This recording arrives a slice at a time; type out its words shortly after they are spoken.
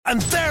And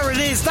there it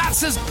is.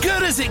 That's as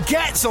good as it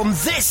gets on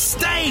this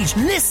stage.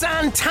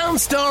 Nissan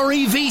Townstar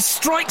EV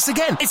strikes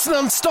again. It's an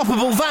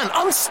unstoppable van.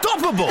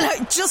 Unstoppable.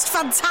 Just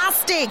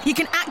fantastic. You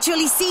can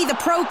actually see the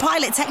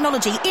ProPilot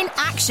technology in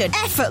action.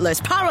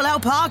 Effortless parallel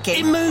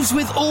parking. It moves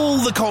with all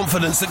the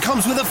confidence that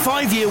comes with a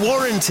 5-year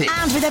warranty.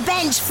 And with a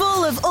bench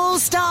full of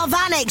all-star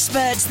van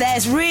experts,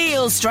 there's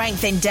real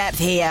strength in depth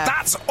here.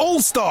 That's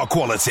all-star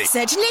quality.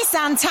 Search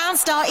Nissan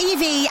Townstar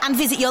EV and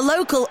visit your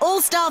local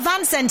all-star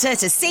van centre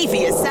to see for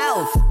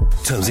yourself.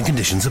 Terms and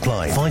conditions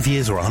apply. 5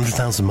 years or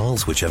 100,000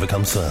 miles, whichever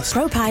comes first.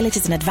 ProPilot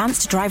is an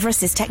advanced driver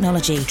assist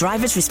technology.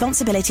 Driver's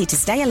responsibility to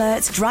stay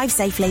alert, drive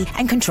safely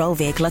and control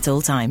vehicle at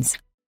all times.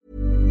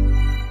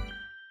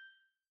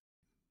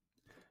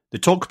 The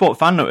TalkSport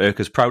Fan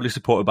Network is proudly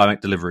supported by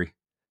McDelivery,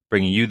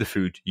 bringing you the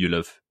food you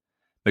love.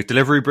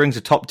 McDelivery brings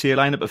a top-tier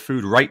lineup of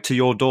food right to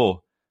your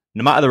door.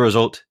 No matter the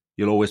result,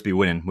 you'll always be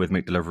winning with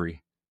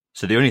McDelivery.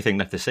 So the only thing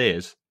left to say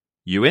is,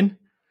 you in?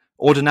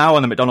 Order now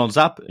on the McDonald's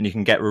app and you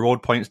can get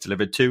reward points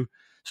delivered too,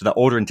 so that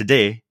ordering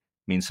today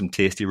means some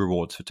tasty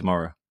rewards for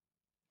tomorrow.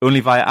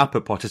 Only via app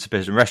at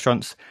participating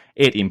restaurants,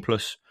 18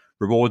 plus,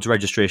 rewards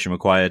registration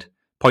required,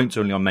 points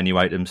only on menu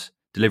items,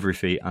 delivery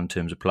fee and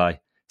terms apply.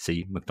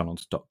 See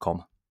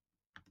mcdonalds.com.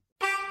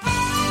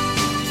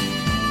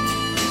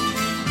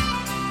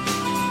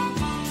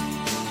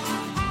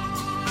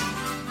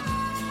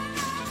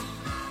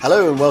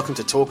 Hello and welcome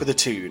to Talk of the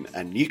Toon,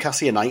 a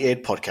Newcastle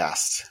United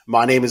podcast.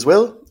 My name is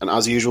Will, and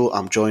as usual,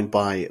 I'm joined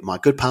by my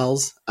good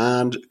pals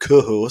and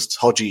co-hosts,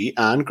 Hodgie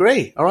and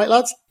Gray. All right,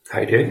 lads?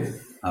 How you doing?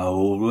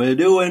 How we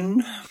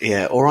doing?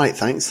 Yeah, all right,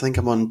 thanks. I think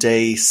I'm on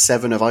day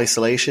 7 of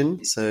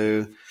isolation,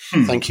 so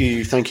thank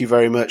you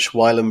very much,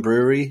 Wylam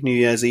Brewery, New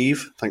Year's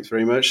Eve. Thanks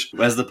very much.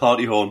 Where's the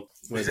party horn?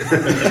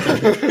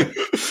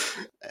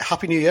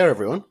 Happy New Year,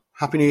 everyone.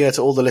 Happy New Year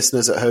to all the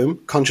listeners at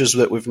home. Conscious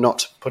that we've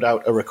not put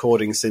out a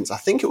recording since, I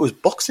think it was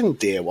Boxing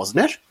Day,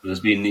 wasn't it? There's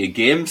been the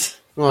games.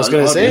 Well, I was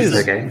going to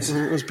say, games.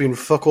 there's been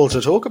fuck all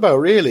to talk about,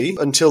 really,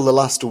 until the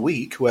last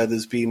week, where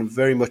there's been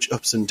very much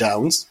ups and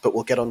downs, but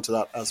we'll get onto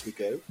that as we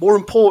go. More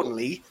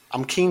importantly,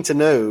 I'm keen to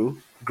know,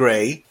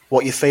 Gray,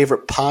 what your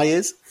favourite pie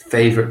is.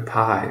 Favourite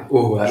pie?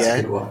 Oh, that's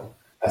a good one.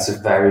 That's a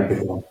very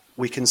good one.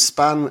 We can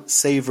span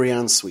savoury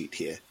and sweet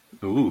here.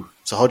 Ooh.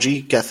 So,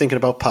 Hodgie, get thinking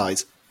about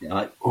pies.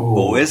 Yeah,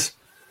 always.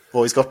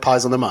 Always got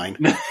pies on the mind.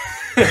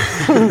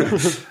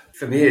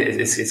 For me,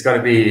 it's got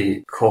to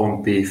be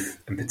corned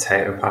beef and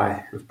potato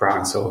pie with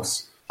brown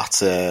sauce. I've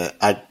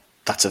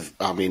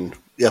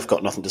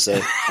got nothing to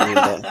say. I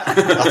mean,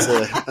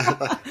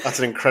 that's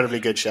an incredibly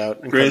good shout.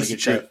 Gray's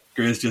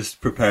just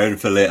preparing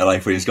for later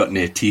life when he's got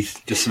no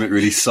teeth. Just something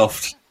really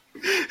soft.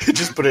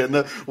 Just put it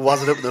in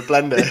wazz it up in the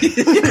blender.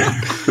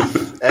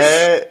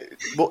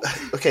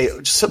 Okay,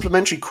 just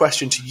supplementary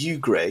question to you,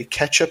 Gray.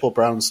 Ketchup or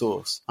brown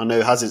sauce? I know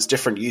it has its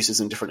different uses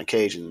and different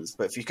occasions,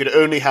 but if you could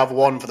only have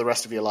one for the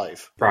rest of your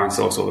life. Brown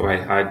sauce all the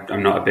way.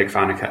 I'm not a big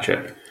fan of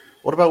ketchup.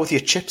 What about with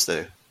your chips,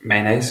 though?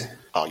 Mayonnaise.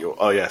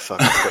 Oh yeah, fuck.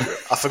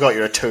 I forgot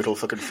you're a total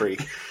fucking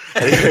freak.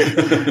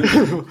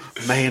 Anyway,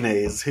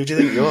 mayonnaise. Who do you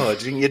think you are? Do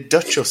you think you're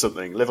Dutch or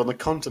something? Live on the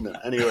continent?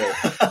 Anyway,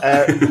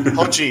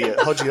 Hodgie,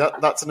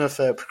 that's enough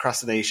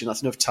procrastination.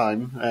 That's enough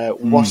time.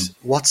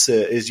 What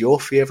is your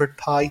favourite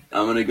pie?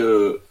 I'm going to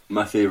go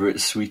my favourite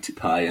sweet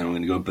pie, and I'm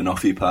going to go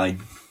banoffee pie.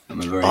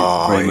 I'm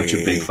very much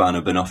a big fan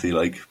of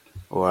banoffee.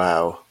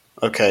 Wow.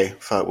 Okay,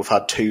 we've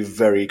had 2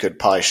 very good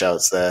pie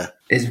shouts there.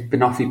 Is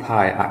banoffee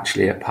pie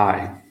actually a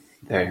pie?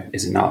 Though,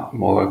 is it not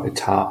more of a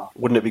tart?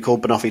 Wouldn't it be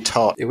called banoffee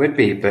tart? It would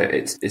be, but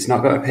it's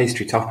not got a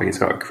pastry topping, it's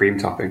got a cream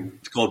topping.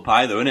 It's called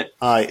pie though, isn't it?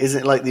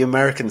 Isn't it like the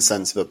American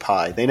sense of a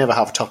pie? They never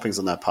have toppings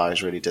on their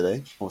pies, really, do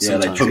they? Or yeah,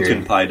 like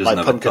pumpkin pie doesn't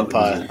have pumpkin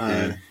toppings,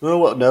 pie.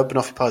 No,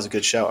 banoffee pie is a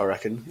good shout, I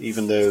reckon,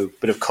 even though a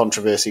bit of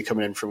controversy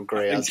coming in from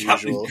Gray as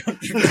usual.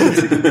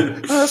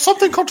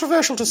 Something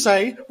controversial to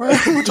say.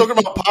 We're talking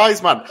about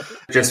pies, man.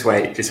 Just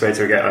wait till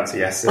we get on to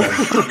yesterday.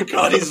 Oh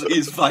God,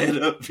 he's fired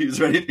up.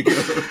 He's ready to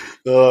go.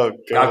 Oh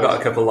God. I've got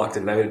a couple locked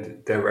and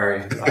loaded, don't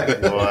worry.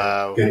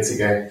 Wow. Good to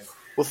go.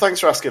 Well, thanks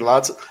for asking,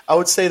 lads. I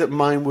would say that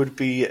mine would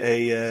be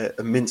a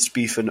minced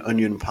beef and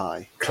onion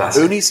pie.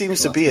 Classic. Only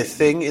seems to be a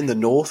thing in the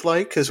north,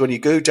 because when you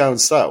go down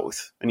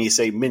south and you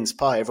say mince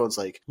pie, everyone's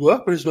like,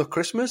 what? But it's not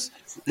Christmas?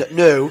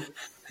 No.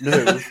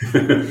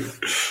 You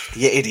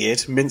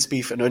idiot. Minced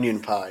beef and onion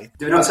pie.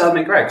 Do we not sell them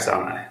in Greggs,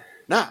 don't they?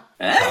 Nah.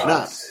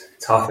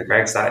 It's half the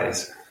Greggs, that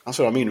is. That's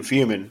what I mean,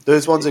 fuming.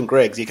 Those ones in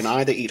Greggs, you can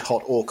either eat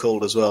hot or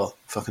cold as well.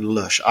 Fucking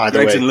lush. Either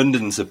Greggs way. in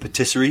London's a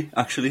patisserie,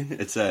 actually.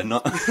 It's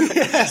not.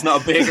 It's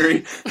not a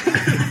bakery.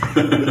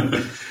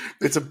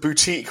 It's a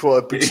boutique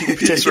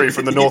patisserie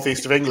from the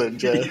northeast of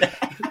England. Yeah.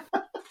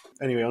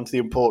 Anyway, on to the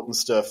important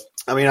stuff.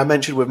 I mean, I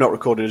mentioned we've not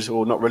recorded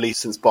or not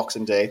released since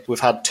Boxing Day. We've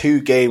had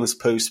 2 games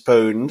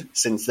postponed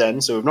since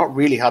then, so we've not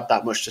really had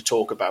that much to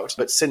talk about.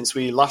 But since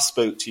we last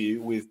spoke to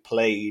you, we've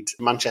played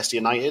Manchester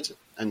United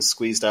and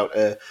squeezed out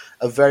a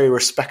very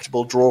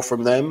respectable draw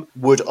from them.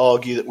 Would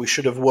argue that we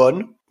should have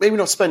won. maybe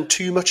not spend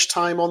too much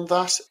time on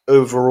that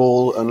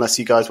overall, unless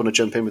you guys want to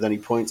jump in with any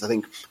points. I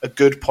think a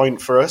good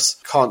point for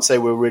us. Can't say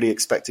we're really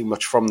expecting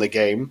much from the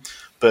game.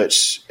 But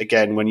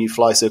again, when you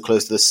fly so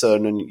close to the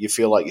sun and you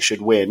feel like you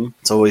should win,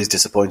 it's always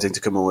disappointing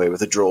to come away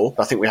with a draw.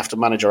 I think we have to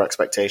manage our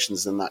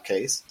expectations in that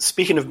case.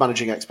 Speaking of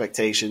managing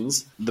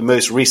expectations, the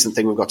most recent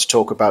thing we've got to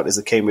talk about is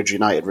the Cambridge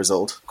United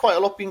result. Quite a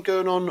lot been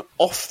going on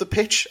off the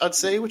pitch, I'd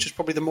say, which is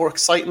probably the more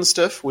exciting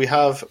stuff. We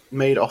have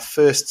made our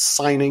first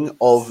signing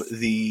of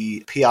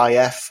the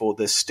PIF, or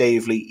the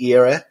Staveley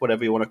era,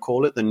 whatever you want to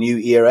call it, the new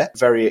era.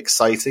 Very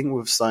exciting.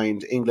 We've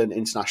signed England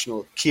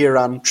international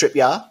Kieran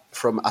Trippier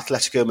from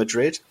Atletico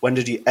Madrid. When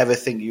did you ever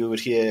think you would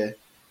hear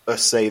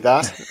us say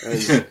that?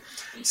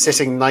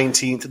 Sitting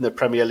 19th in the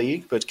Premier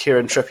League, but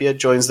Kieran Trippier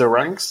joins the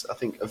ranks. I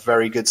think a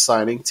very good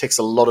signing. Ticks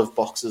a lot of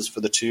boxes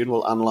for the Toon.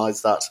 We'll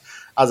analyse that,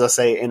 as I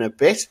say, in a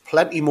bit.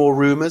 Plenty more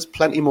rumours,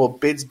 plenty more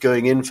bids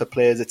going in for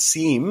players. It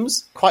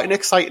seems quite an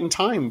exciting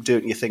time,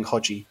 don't you think,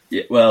 Hodgie?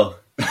 Yeah, well...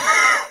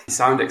 You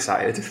sound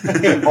excited.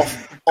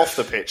 off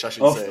the pitch, I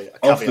should say.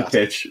 Off the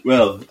pitch.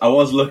 Well, I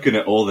was looking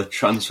at all the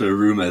transfer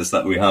rumours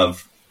that we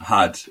have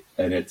had,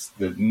 and it's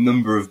the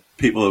number of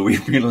people that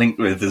we've been linked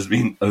with has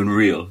been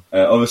unreal.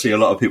 Obviously, a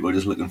lot of people are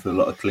just looking for a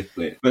lot of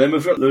clickbait. But then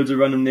we've got loads of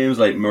random names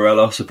like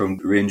Morelos from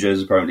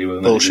Rangers, apparently.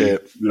 We're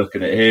bullshit.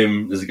 Looking at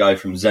him. There's a guy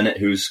from Zenit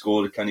who's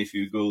scored a canny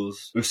few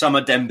goals.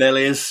 Usama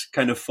Dembele is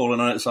kind of falling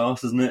on its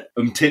arse, isn't it?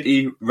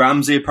 Titi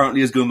Ramsey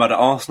apparently is going back to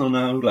Arsenal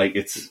now. Like,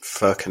 it's...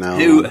 Fucking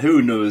hell.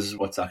 Who knows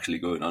what's actually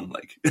going on?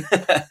 Like...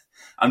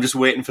 I'm just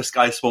waiting for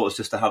Sky Sports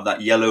just to have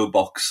that yellow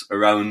box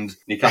around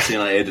Newcastle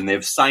United and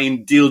they've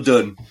signed, deal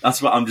done. That's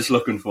what I'm just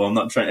looking for. I'm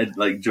not trying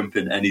to jump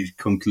in any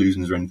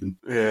conclusions or anything.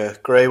 Yeah,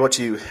 Gray, what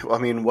do you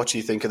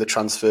think of the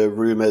transfer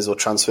rumours or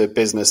transfer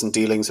business and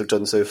dealings we've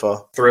done so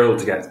far? Thrilled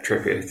to get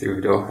Trippier through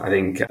the door. I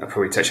think I'll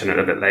probably touch on it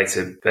a bit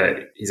later, but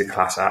he's a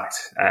class act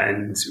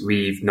and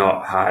we've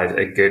not had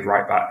a good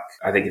right back,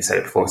 I think I've said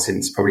it before,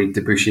 since probably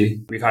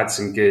Debussy. We've had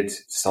some good,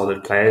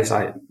 solid players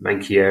like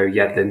Manquillo,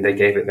 Yedlin, they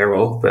gave it their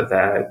all, but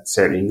they're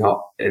certainly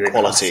not in the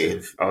quality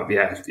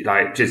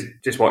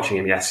just watching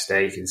him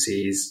yesterday, you can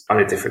see he's on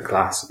a different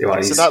class.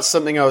 So that's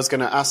something I was going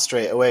to ask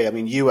straight away. I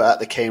mean, you were at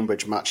the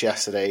Cambridge match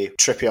yesterday.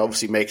 Trippier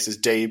obviously makes his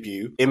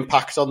debut.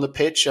 Impact on the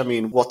pitch, I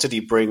mean, what did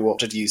he bring? What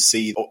did you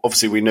see?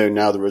 Obviously, we know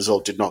now the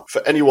result did not.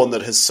 For anyone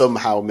that has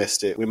somehow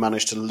missed it, we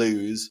managed to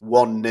lose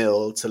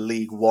 1-0 to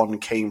League One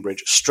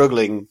Cambridge,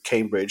 struggling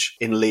Cambridge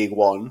in League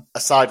One.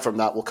 Aside from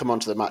that, we'll come on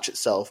to the match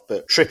itself,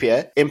 but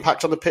Trippier,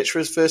 impact on the pitch for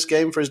his first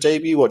game, for his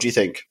debut, what do you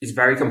think? He's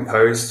very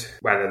composed,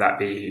 whether that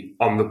be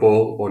on the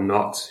ball or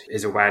not.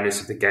 His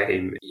awareness of the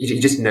game, he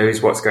just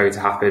knows what's going to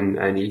happen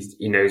and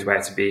he knows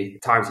where to be.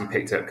 At times he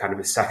picked up kind of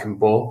his second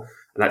ball,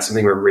 and that's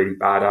something we're really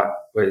bad at.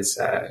 Was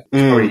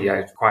probably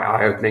quite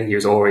eye-opening. He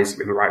was always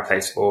in the right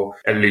place for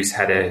a loose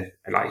header,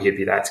 and he'd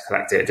be there to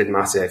collect it. It didn't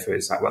matter if it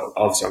was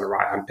obviously on the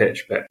right-hand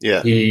pitch, but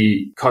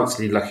he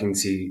constantly looking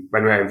to,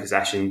 when we were in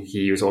possession,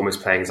 he was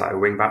almost playing as a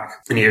wing back,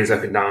 and he was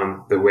up and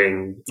down the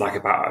wing like a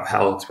bat of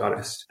hell, to be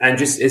honest. And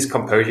just his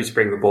composure to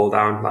bring the ball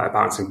down like a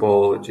bouncing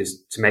ball,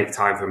 just to make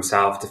time for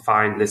himself, to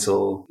find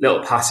little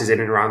passes in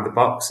and around the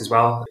box as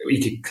well.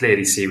 You could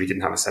clearly see we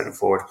didn't have a centre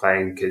forward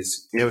playing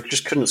because we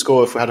just couldn't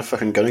score if we had a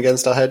fucking gun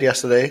against our head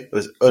yesterday. It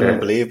was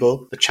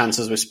unbelievable. The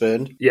chances were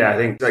spurned. Yeah, I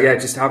think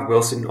just to have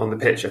Wilson on the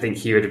pitch, I think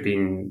he would have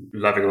been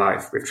loving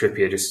life with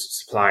Trippier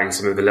just supplying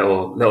some of the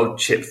little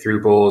chip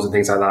through balls and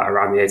things like that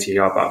around the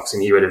 18-yard box,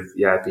 and he would have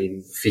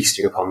been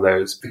feasting upon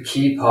those. The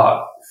key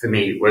part for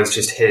me was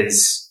just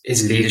his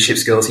leadership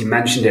skills. He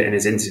mentioned it in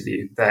his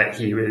interview that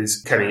he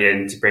was coming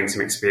in to bring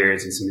some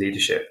experience and some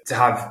leadership. To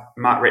have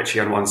Matt Ritchie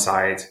on one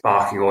side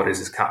barking orders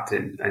as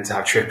captain and to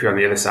have Trippier on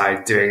the other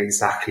side doing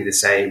exactly the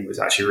same was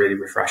actually really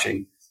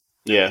refreshing.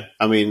 Yeah,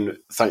 I mean,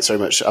 thanks very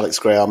much, Alex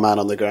Gray, our man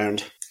on the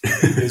ground.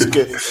 It was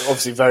good.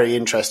 Obviously very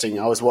interesting.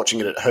 I was watching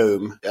it at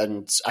home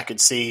and I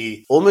could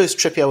see almost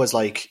Trippier was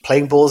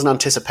playing balls in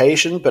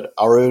anticipation, but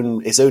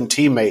his own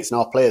teammates and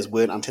our players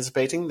weren't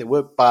anticipating. They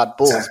weren't bad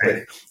balls,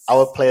 exactly. But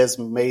our players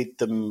made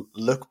them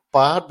look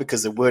bad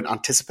because they weren't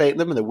anticipating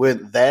them and they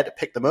weren't there to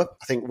pick them up.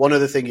 I think one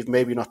other thing you've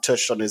maybe not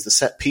touched on is the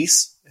set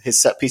piece. His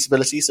set-piece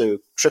ability, so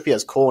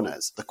Trippier's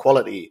corners, the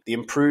quality, the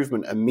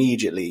improvement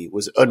immediately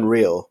was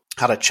unreal.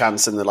 Had a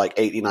chance in the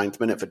 89th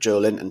minute for Joe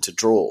Linton to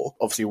draw.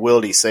 Obviously,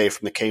 Worldy saved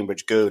from the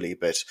Cambridge goalie,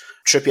 but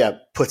Trippier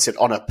puts it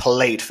on a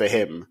plate for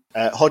him.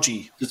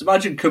 Hodgie. Just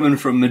imagine coming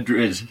from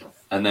Madrid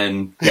and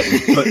then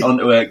getting put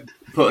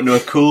onto a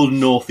cold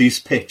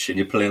northeast pitch and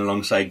you're playing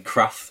alongside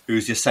Kraft,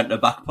 who's your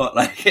centre-back pot,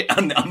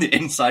 on the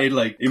inside.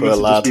 He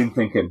must have just been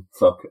thinking,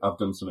 fuck, I've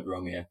done something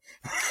wrong here.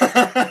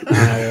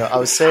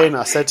 I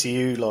said to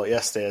you lot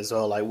yesterday as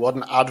well, what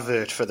an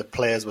advert for the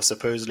players we're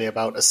supposedly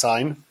about to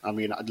sign. I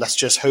mean, let's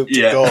just hope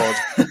to God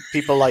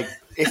people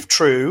if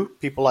true,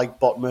 people like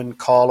Botman,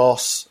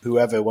 Carlos,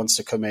 whoever wants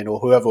to come in or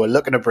whoever we're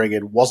looking to bring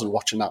in wasn't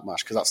watching that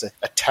match because that's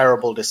a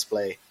terrible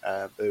display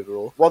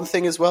overall. One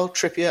thing as well,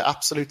 Trippier,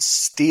 absolute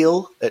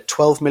steal at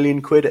 12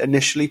 million quid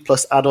initially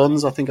plus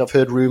add-ons. I think I've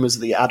heard rumours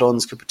that the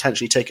add-ons could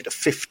potentially take it to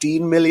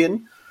 15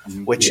 million.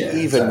 which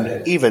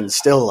even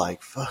still,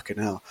 like, fucking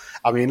hell.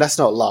 I mean, let's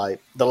not lie.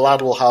 The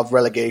lad will have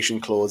relegation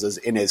clauses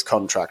in his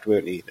contract,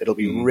 won't he? It'll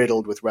be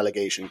riddled with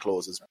relegation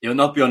clauses. You'll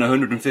not be on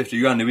 150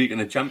 grand a week in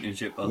a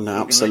championship.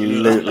 No,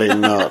 absolutely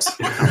not.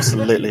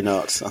 Absolutely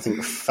not. I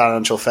think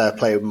financial fair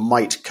play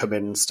might come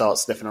in and start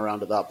sniffing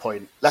around at that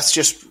point. Let's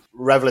just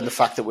revel in the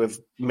fact that we've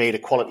made a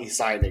quality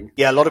signing.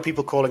 Yeah, a lot of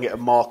people calling it a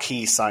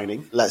marquee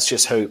signing. Let's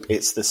just hope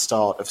it's the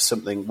start of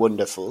something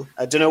wonderful.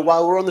 I don't know,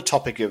 while we're on the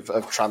topic of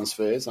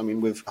transfers, I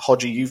mean, with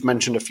Hodgie, you've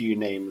mentioned a few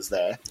names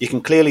there. You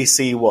can clearly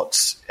see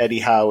what Eddie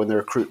Howe and the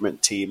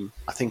recruitment team,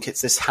 I think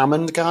it's this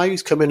Hammond guy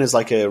who's come in as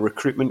like a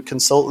recruitment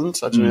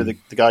consultant. I don't know,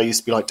 the guy used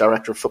to be like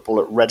director of football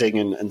at Reading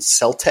and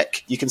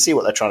Celtic. You can see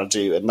what they're trying to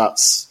do, and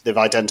they've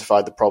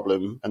identified the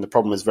problem, and the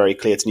problem is very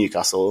clear to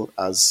Newcastle,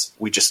 as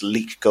we just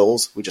leak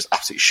goals. We just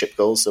absolutely ship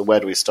goals. So where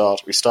do we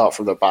start? We start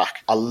from the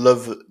back. I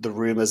love the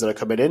rumours that are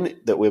coming in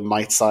that we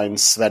might sign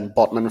Sven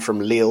Botman from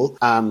Lille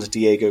and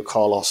Diego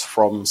Carlos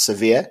from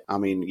Sevilla. I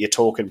mean, you're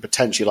talking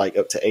potentially like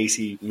up to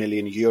 80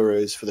 million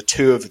euros for the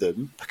two of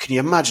them. But can you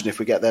imagine if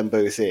we get them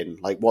both in?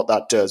 Like what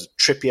that does?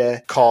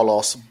 Trippier,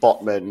 Carlos,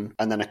 Botman,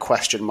 and then a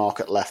question mark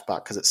at left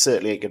back, because it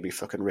certainly ain't going to be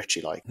fucking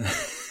Richie like.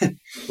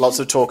 Lots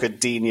of talk of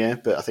Digne,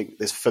 but I think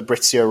this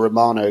Fabrizio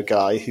Romano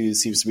guy, who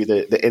seems to be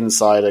the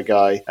insider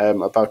guy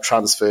about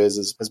transfers,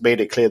 has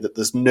made it clear that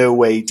there's no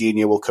way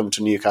Digne will come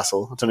to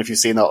Newcastle. I don't know if you've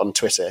seen that on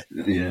Twitter.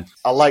 Yeah.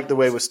 I like the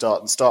way we're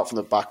starting. Start from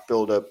the back,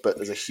 build up, but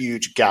there's a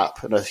huge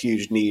gap and a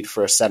huge need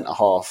for a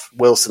centre-half.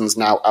 Wilson's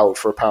now out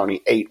for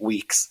apparently 8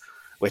 weeks,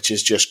 which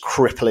is just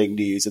crippling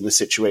news in the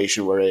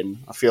situation we're in.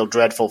 I feel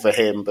dreadful for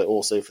him, but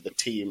also for the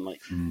team.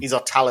 Like he's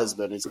our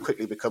talisman. He's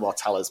quickly become our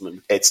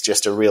talisman. It's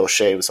just a real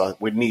shame. So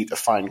we need to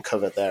find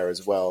cover there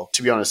as well.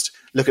 To be honest,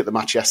 look at the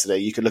match yesterday.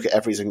 You could look at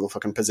every single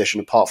fucking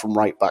position apart from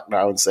right back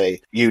now and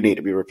say, you need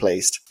to be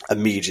replaced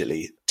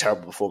immediately.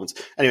 Terrible performance.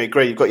 Anyway,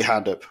 Gray, you've got your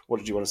hand up. What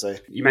did you want to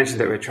say? You mentioned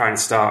that we're trying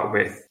to start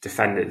with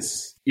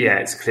defenders. Yeah,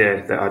 it's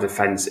clear that our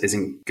defence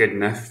isn't good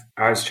enough.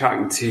 I was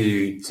chatting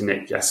to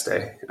Nick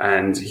yesterday,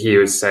 and he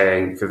was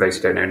saying, for those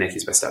who don't know, Nick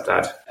is my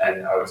stepdad,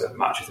 and I was at the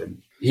match with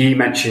him. He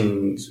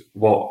mentioned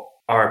what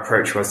our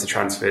approach was to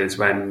transfers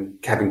when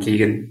Kevin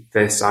Keegan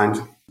first signed.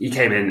 He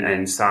came in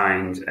and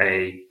signed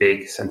a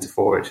big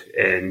centre-forward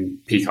in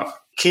Peacock.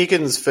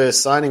 Keegan's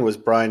first signing was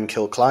Brian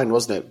Kilcline,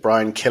 wasn't it?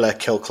 Brian Killer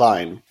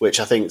Kilcline,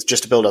 which I think,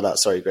 just to build on that,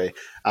 sorry, Gray,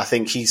 I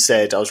think he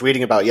said, I was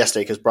reading about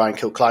yesterday because Brian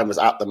Kilcline was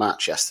at the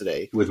match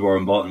yesterday. With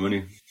Warren Barton,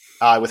 wasn't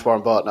he? With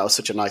Warren Barton. That was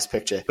such a nice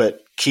picture.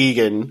 But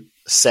Keegan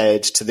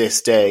said to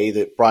this day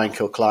that Brian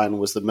Kilcline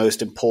was the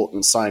most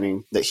important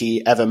signing that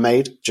he ever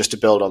made, just to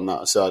build on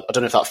that. So I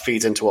don't know if that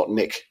feeds into what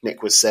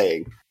Nick was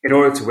saying. In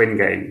order to win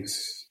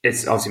games,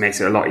 it obviously makes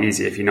it a lot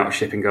easier if you're not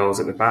shipping goals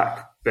at the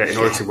back. But in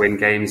order to win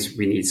games,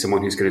 we need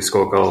someone who's going to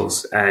score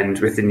goals. And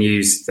with the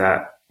news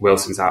that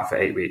Wilson's out for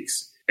 8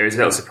 weeks, it was a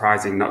little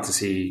surprising not to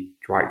see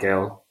Dwight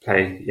Gale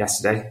play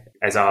yesterday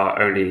as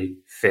our only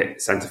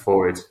fit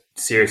centre-forward.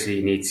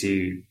 Seriously, need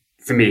to,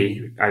 for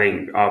me, I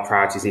think our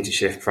priorities need to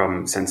shift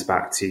from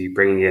centre-back to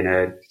bringing in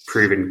a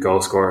proven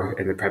goal scorer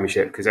in the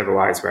Premiership, because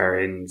otherwise we're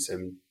in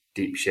some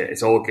deep shit.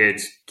 It's all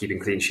good keeping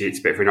clean sheets,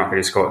 but if we're not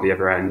going to score at the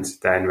other end,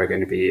 then we're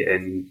going to be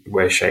in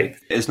worse shape.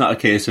 It's not a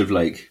case of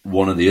like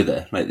one or the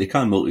other. Like they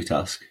can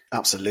multitask.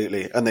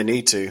 Absolutely, and they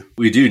need to.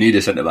 We do need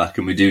a centre-back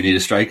and we do need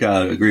a striker.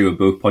 I agree with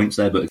both points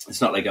there, but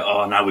it's not like,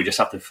 oh, now we just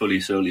have to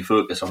solely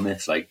focus on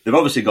this. Like, they've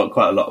obviously got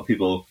quite a lot of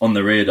people on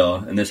the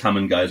radar, and this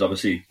Hammond guy is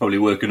obviously probably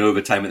working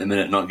overtime at the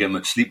minute, not getting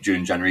much sleep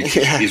during January.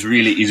 Yeah. He's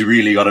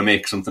really got to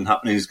make something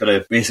happen. He's got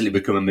to basically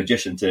become a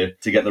magician to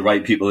get the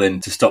right people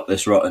in to stop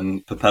this rot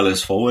and propel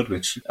us forward,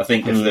 which I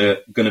think if they're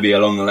going to be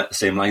along the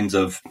same lines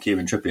of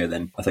Kieran Trippier,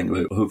 then I think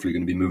we're hopefully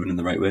going to be moving in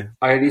the right way.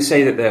 I only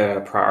say that they're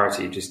a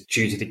priority just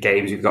due to the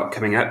games we've got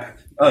coming up.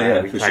 Oh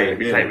yeah,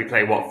 we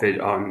play Watford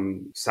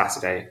on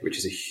Saturday, which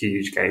is a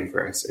huge game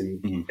for us,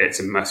 and it's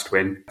a must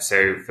win.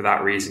 So for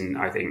that reason,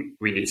 I think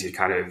we need to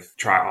kind of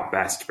try our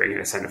best to bring in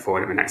a centre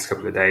forward in the next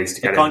couple of days.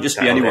 To get it can't just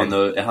be anyone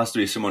though. It has to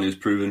be someone who's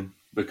proven.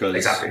 Because,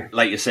 exactly,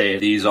 like you say,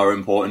 these are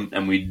important,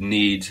 and we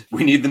need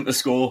them to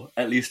score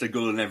at least a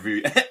goal in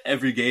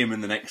every game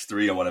in the next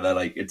 3 or whatever.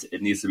 Like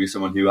it needs to be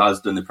someone who has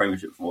done the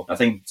Premiership before. I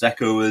think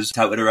Zeko was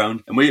touted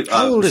around, and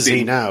how old is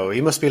he now? He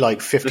must be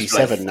like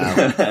 57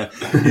 now.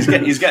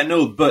 He's getting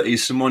old, but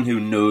he's someone who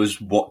knows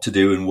what to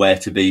do and where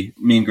to be.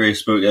 Me and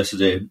Grace spoke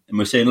yesterday, and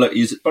we're saying, look,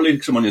 he's probably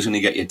someone who's going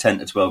to get you 10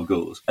 to 12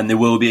 goals, and they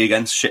will be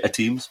against shitter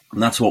teams,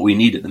 and that's what we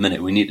need at the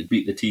minute. We need to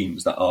beat the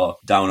teams that are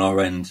down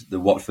our end, the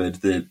Watford,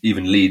 the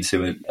even Leeds,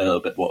 who are a little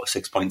bit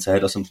 6 points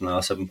ahead or something like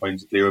that, 7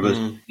 points clear of us.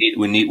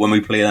 We need, when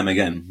we play them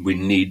again, we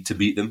need to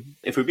beat them.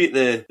 If we beat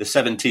the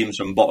 7 teams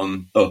from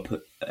bottom up,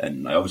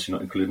 and obviously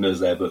not including us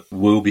there, but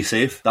we'll be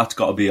safe. That's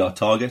got to be our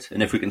target.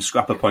 And if we can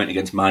scrap a point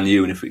against Man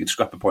U, and if we can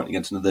scrap a point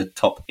against another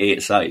top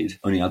 8 side,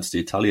 only adds to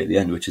the tally at the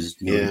end, which is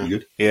really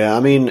good. Yeah,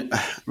 I mean,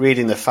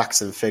 reading the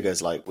facts and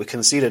figures, like we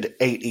conceded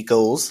 80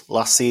 goals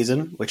last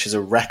season, which is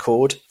a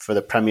record for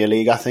the Premier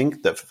League, I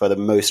think, that for the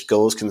most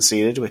goals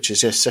conceded, which is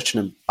just such an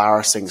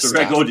embarrassing stat. It's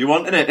a record you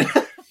want, isn't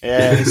it?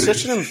 Yeah, it's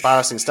such an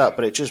embarrassing stat,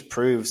 but it just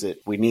proves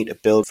that we need to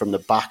build from the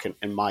back,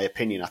 in my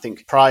opinion. I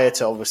think prior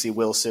to obviously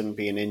Wilson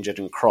being injured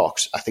and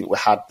Crocs, I think we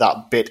had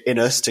that bit in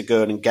us to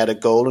go and get a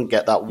goal and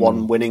get that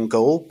one winning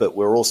goal, but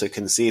we're also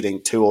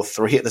conceding 2 or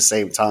 3 at the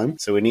same time.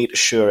 So we need to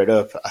shore it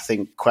up. I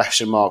think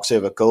question marks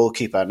over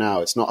goalkeeper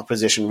now. It's not a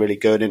position really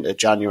going into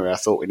January I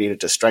thought we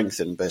needed to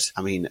strengthen, but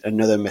I mean,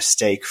 another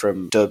mistake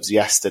from Dubs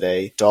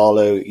yesterday.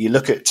 Darlow, you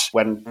look at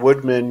when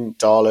Woodman,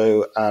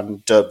 Darlow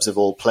and Dubs have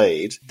all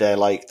played, they're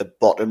like the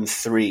bottom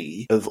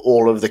 3 of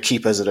all of the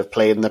keepers that have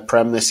played in the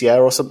Prem this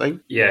year or something.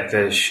 Yeah,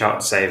 the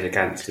shot saved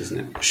against,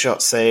 isn't it?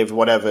 Shot saved,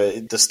 whatever.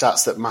 The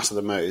stats that matter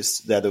the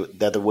most, they're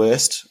the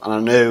worst. And I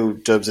know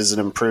Dubs is an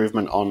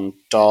improvement on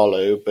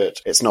Darlow,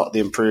 but it's not the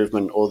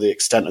improvement or the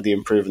extent of the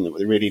improvement that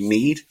we really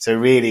need. So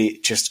really,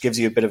 it just gives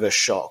you a bit of a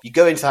shock. You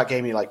go into that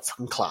game, you're like,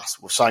 fucking class,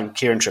 we'll sign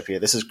Kieran Trippier,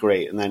 this is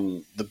great. And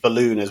then the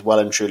balloon is well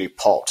and truly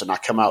popped, and I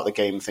come out of the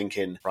game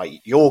thinking, right,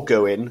 you're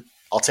going,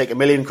 I'll take £1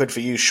 million for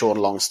you, Sean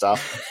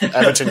Longstaff.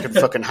 Everton can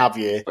fucking have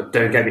you.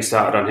 Don't get me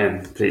started on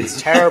him, please.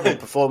 Terrible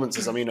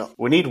performances. I mean,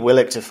 we need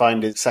Willock to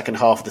find his second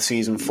half of the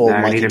season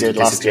form like he did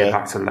last year.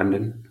 Back to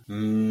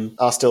London.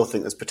 I still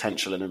think there's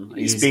potential in him.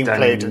 He's being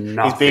played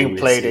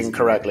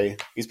incorrectly.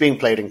 He's being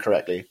played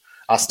incorrectly.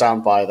 I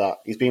stand by that.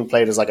 He's being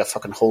played as like a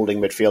fucking holding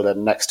midfielder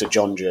next to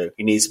John Joe.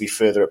 He needs to be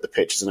further up the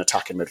pitch as an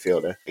attacking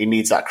midfielder. He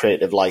needs that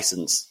creative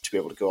license to be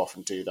able to go off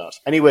and do that.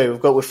 Anyway,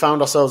 we've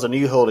found ourselves a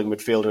new holding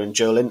midfielder in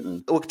Joe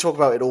Linton. We could talk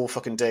about it all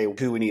fucking day,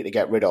 who we need to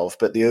get rid of,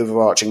 but the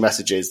overarching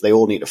message is they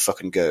all need to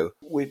fucking go.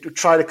 We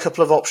tried a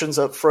couple of options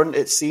up front,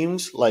 it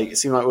seemed like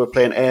we were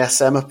playing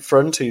ASM up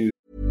front, who...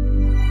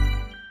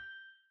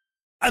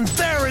 And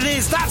there it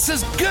is, that's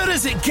as good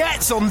as it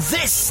gets on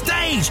this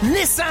stage.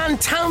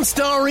 Nissan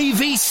Townstar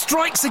EV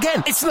strikes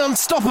again. It's an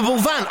unstoppable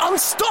van,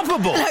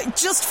 unstoppable.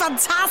 Just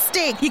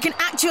fantastic. You can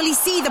actually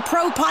see the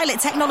Pro Pilot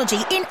technology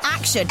in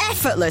action.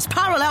 Effortless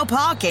parallel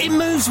parking. It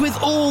moves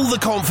with all the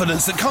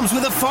confidence that comes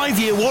with a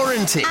 5-year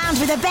warranty. And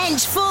with a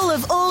bench full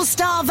of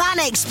all-star van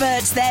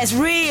experts, there's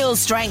real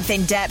strength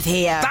in depth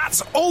here.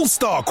 That's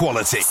all-star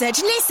quality.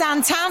 Search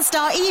Nissan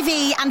Townstar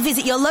EV and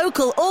visit your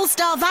local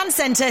all-star van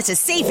centre to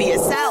see for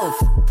yourself.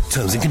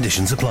 Terms and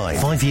conditions apply.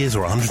 5 years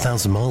or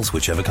 100,000 miles,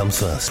 whichever comes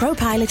first.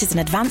 ProPilot is an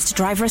advanced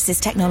driver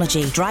assist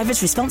technology.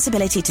 Driver's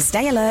responsibility to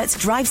stay alert,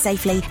 drive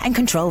safely, and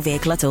control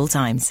vehicle at all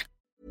times.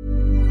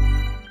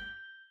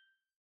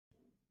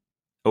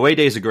 Away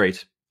days are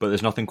great, but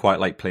there's nothing quite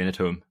like playing at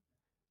home.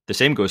 The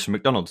same goes for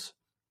McDonald's.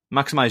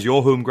 Maximise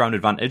your home ground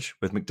advantage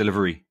with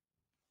McDelivery.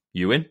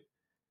 You in?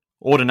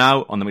 Order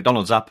now on the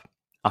McDonald's app,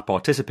 at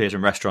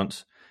participating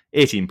restaurants,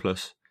 18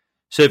 plus.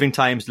 Serving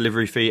times,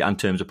 delivery fee and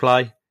terms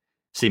apply.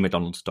 See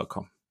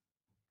mcdonalds.com.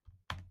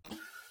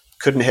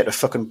 Couldn't hit a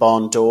fucking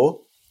barn door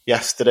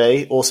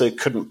yesterday. Also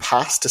couldn't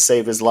pass to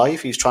save his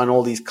life. He's trying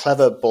all these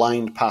clever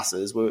blind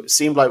passes. It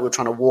seemed like we're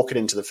trying to walk it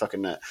into the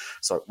fucking net.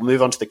 So we'll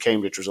move on to the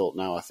Cambridge result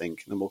now, I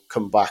think. And then we'll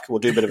come back. We'll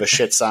do a bit of a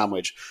shit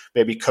sandwich.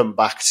 Maybe come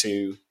back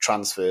to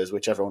transfers,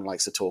 which everyone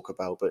likes to talk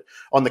about. But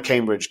on the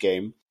Cambridge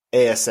game,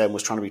 ASM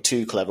was trying to be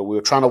too clever. We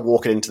were trying to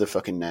walk it into the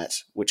fucking net,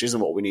 which isn't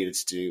what we needed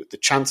to do. The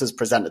chances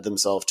presented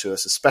themselves to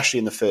us, especially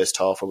in the first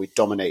half where we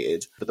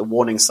dominated, but the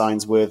warning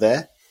signs were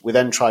there. We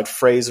then tried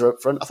Fraser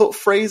up front. I thought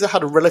Fraser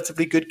had a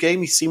relatively good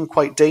game. He seemed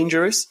quite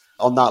dangerous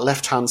on that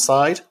left-hand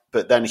side,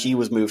 but then he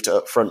was moved to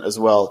up front as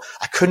well.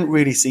 I couldn't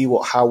really see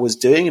what Howe was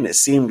doing, and it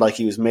seemed like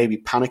he was maybe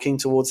panicking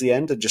towards the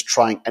end and just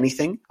trying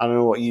anything. I don't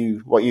know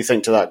what you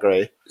think to that,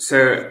 Gray.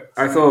 So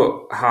I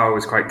thought Howe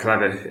was quite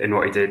clever in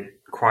what he did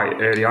quite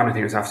early on. I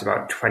think it was after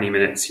about 20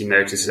 minutes, he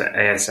noticed that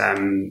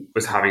ASM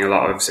was having a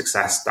lot of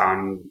success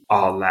down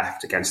our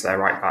left against their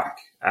right back.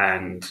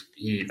 And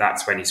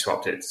that's when he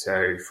swapped it.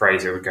 So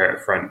Fraser would go up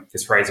front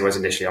because Fraser was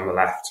initially on the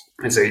left.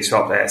 And so he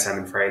swapped ASM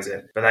and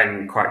Fraser. But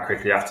then quite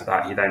quickly after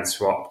that, he then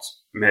swapped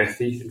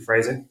Murphy and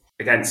Fraser.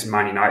 Against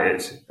Man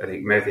United, I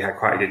think Murphy had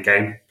quite a good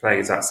game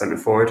playing as that centre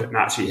forward. And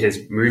actually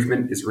his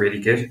movement is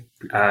really good.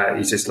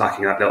 He's just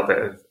lacking that little bit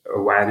of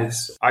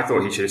awareness. I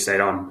thought he should have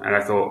stayed on. And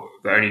I thought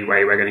the only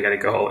way we're going to get a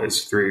goal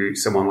is through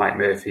someone like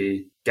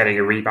Murphy getting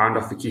a rebound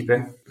off the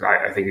keeper.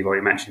 I think we've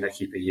already mentioned their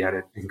keeper. He had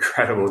an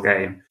incredible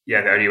game.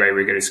 Yeah, the only way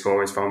we're going to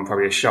score is from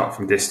probably a shot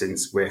from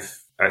distance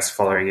with us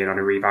following in on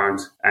a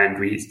rebound. And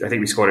I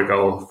think we scored a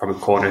goal from a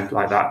corner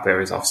like that, but it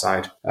was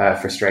offside,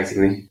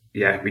 frustratingly.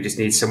 Yeah, we just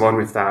need someone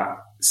with that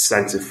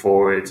centre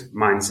forward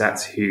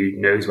mindset who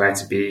knows where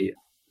to be.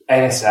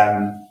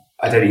 ASM,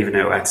 I don't even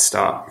know where to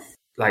start.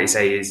 Like you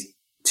say, he's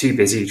too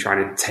busy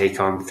trying to take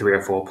on 3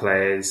 or 4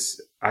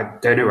 players. I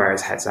don't know where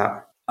his head's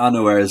at. I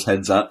know where his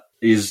head's at.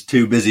 He's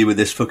too busy with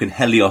this fucking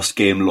Helios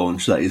game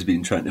launch that he's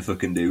been trying to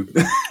fucking do.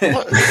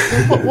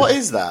 What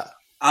is that?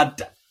 I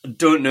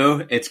don't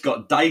know. It's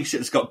got dice,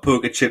 it's got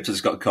poker chips,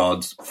 it's got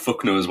cards.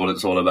 Fuck knows what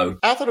it's all about.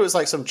 I thought it was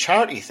like some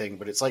charity thing,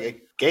 but it's like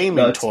a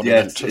gaming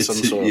tournament of some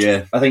sort.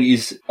 Yeah, I think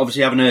he's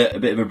obviously having a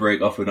bit of a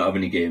break off with not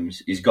having any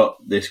games. He's got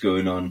this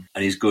going on,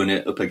 and he's going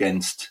up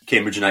against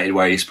Cambridge United,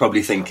 where he's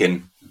probably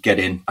thinking, get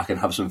in, I can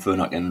have some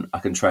fun, I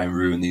can try and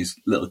ruin these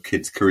little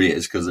kids'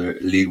 careers because they're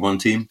a League One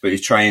team. But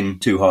he's trying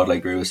too hard,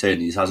 like Ray was saying.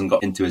 He hasn't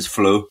got into his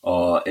flow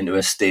or into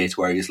a state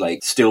where he's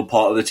like still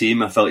part of the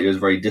team. I felt he was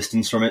very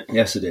distanced from it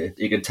yesterday.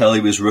 You could tell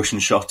he was rushing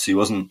shots. He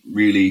wasn't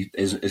really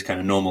his kind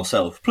of normal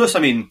self. Plus, I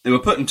mean, they were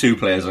putting 2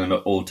 players on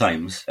at all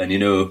times. And you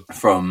know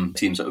from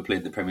teams that have played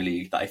in the Premier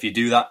League that if you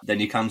do that, then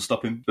you can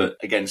stop him. But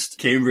against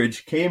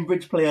Cambridge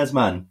players,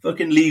 man,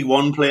 fucking League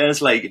One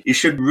players, like, you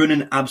should run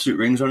an absolute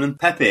rings on him.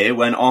 Pepe,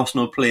 when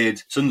Arsenal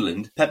played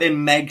Sunderland, Pepe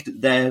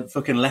megged their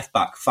fucking left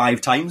back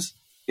 5 times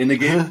in the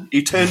game.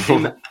 He turned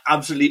him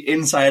absolutely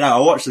inside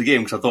out. I watched the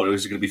game because I thought it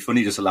was going to be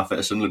funny just to laugh at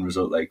a Sunderland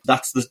result. Like,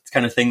 that's the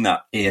kind of thing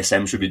that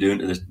ASM should be doing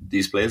to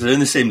these players. They're in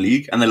the same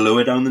league and they're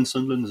lower down than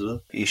Sunderland as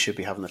well. He should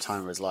be having the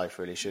time of his life,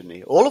 really, shouldn't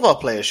he? All of our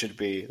players should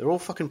be. They're all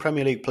fucking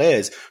Premier League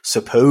players,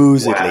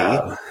 supposedly.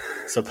 Wow.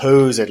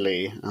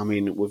 Supposedly. I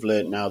mean, we've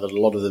learnt now that a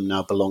lot of them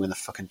now belong in the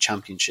fucking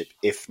Championship,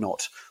 if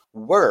not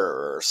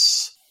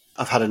worse.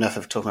 I've had enough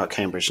of talking about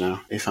Cambridge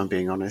now, if I'm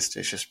being honest.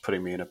 It's just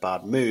putting me in a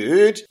bad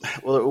mood.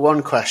 Well,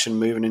 one question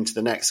moving into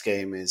the next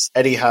game is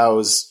Eddie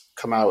Howe's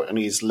come out and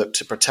he's looked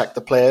to protect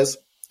the players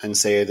and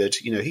say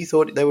that, you know, he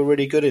thought they were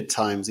really good at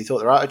times. He thought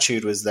their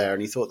attitude was there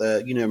and he thought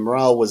their, you know,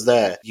 morale was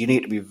there. You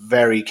need to be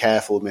very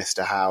careful,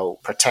 Mr. Howe,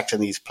 protecting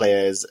these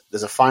players.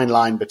 There's a fine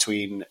line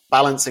between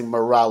balancing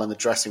morale in the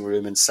dressing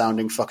room and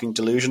sounding fucking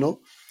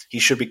delusional. He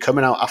should be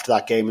coming out after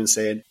that game and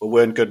saying, we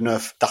weren't good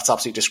enough. That's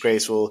absolutely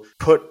disgraceful.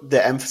 Put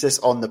the emphasis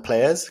on the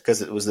players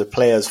because it was the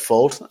players'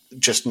 fault.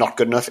 Just not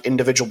good enough.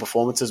 Individual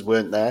performances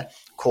weren't there.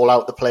 Call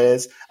out the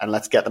players and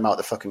let's get them out of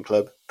the fucking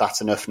club.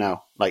 That's enough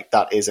now. Like,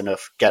 that is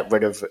enough. Get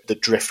rid of the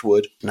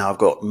driftwood. Now I've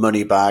got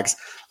money bags.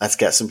 Let's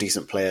get some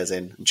decent players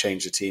in and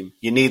change the team.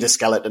 You need a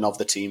skeleton of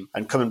the team.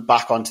 And coming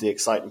back onto the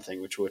exciting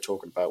thing, which we were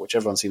talking about, which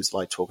everyone seems to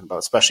like talking about,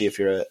 especially if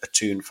you're a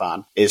Toon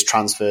fan, is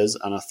transfers.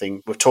 And I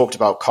think we've talked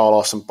about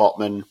Carlos and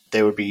Botman.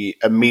 There would be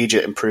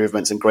immediate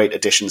improvements and great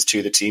additions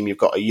to the team. You've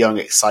got a young,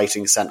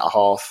 exciting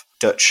centre-half,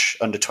 Dutch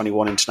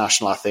under-21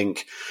 international, I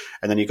think.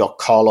 And then you've got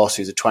Carlos,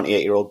 who's a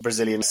 28-year-old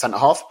Brazilian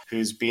centre-half,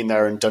 who's been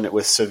there and done it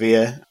with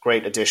Sevilla.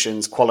 Great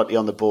additions, quality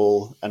on the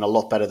ball, and a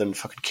lot better than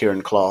fucking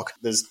Kieran Clark.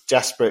 There's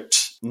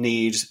desperate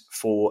need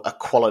for a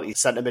quality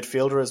centre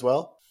midfielder as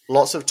well.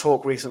 Lots of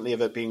talk recently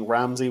of it being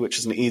Ramsey, which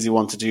is an easy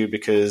one to do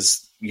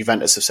because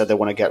Juventus have said they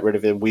want to get rid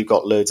of him. We've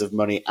got loads of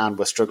money and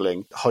we're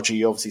struggling. Hodgie,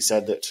 you obviously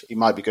said that he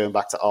might be going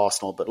back to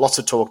Arsenal, but lots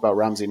of talk about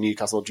Ramsey in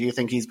Newcastle. Do you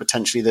think he's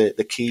potentially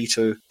the key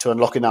to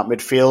unlocking that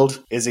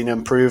midfield? Is he an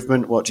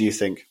improvement? What do you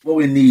think? What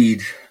we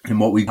need and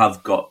what we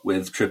have got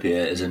with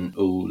Trippier is an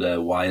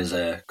older,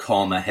 wiser,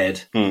 calmer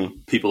head.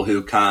 People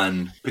who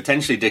can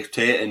potentially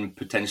dictate and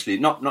potentially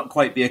not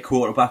quite be a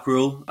quarterback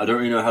role. I don't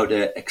really know how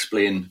to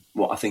explain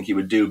what I think he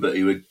would do, but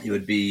he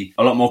would be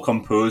a lot more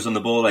composed on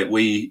the ball. Like,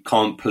 we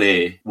can't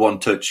play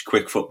one-touch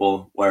quick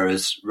football,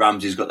 whereas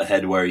Ramsey's got the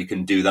head where he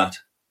can do that.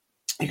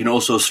 He can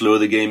also slow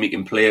the game. He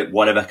can play at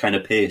whatever kind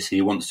of pace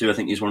he wants to. I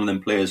think he's one of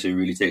them players who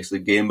really takes the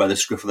game by the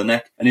scruff of the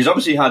neck. And he's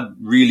obviously had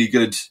really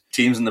good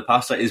teams in the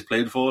past that he's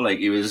played for. Like,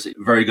 he was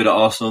very good at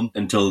Arsenal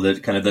until the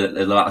kind of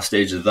the latter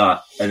stage of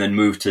that, and then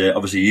moved to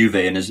obviously Juve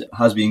and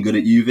has been good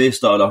at Juve.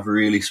 Started off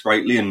really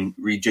sprightly and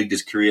rejigged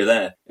his career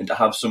there. And to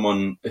have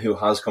someone who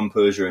has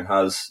composure and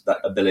has that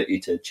ability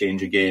to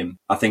change a game,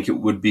 I think it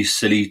would be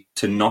silly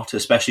to not,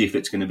 especially if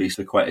it's going to be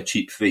for quite a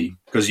cheap fee.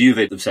 Because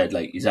Juve have said,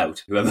 like, he's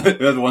out.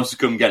 Whoever wants to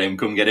come get him,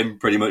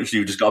 pretty much.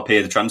 You just got to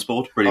pay the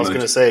transport, pretty much. I was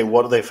going to say,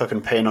 what are they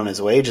fucking paying on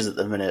his wages at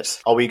the minute?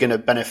 Are we going to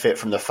benefit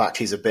from the fact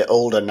he's a bit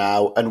older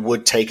now and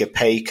would take a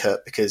pay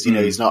cut because, you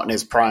know, he's not in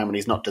his prime and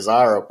he's not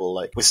desirable?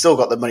 Like, we've still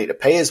got the money to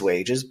pay his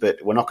wages, but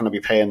we're not going to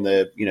be paying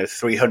the, you know,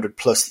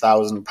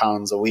 300,000+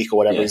 pounds a week or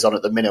whatever he's on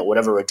at the minute,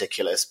 whatever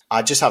ridiculous.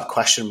 I just have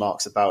question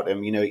marks about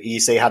him. You know, you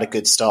say he had a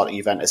good start at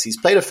Juventus. He's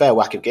played a fair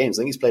whack of games.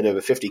 I think he's played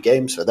over 50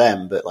 games for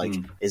them, but like,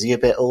 is he a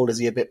bit old? Is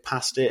he a bit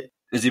past it?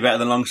 Is he better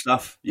than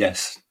Longstaff?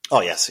 Yes. Oh,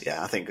 yes,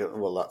 yeah. I think,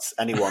 well, that's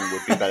anyone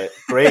would be better.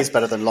 Gray's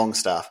better than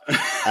Longstaff.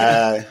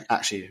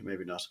 Actually,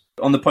 maybe not.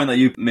 On the point that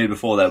you made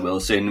before there, Will,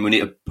 saying we need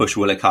to push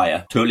Willock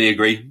higher. Totally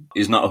agree.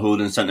 He's not a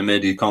holding centre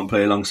mid. He can't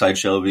play alongside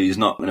Shelby. He's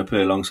not going to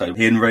play alongside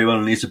Hayden very well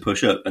and needs to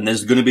push up. And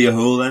there's going to be a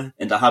hole there.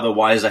 And to have a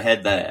wiser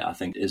head there, I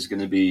think, is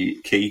going to be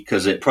key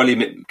because it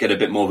probably get a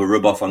bit more of a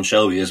rub off on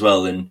Shelby as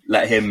well and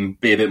let him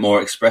be a bit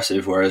more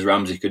expressive, whereas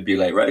Ramsey could be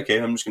like, right,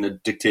 okay, I'm just going to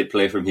dictate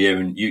play from here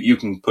and you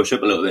can push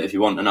up a little bit if you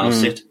want and I'll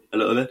sit a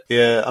little bit.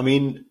 Yeah, I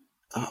mean,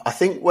 I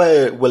think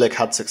where Willock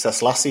had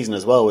success last season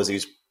as well was he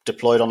was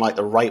deployed on like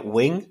the right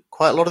wing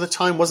quite a lot of the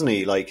time, wasn't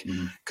he? Like,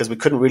 because we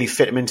couldn't really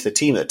fit him into the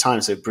team at the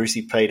time, so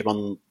Brucey played him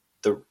on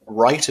the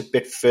right a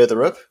bit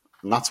further up,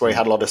 and that's where he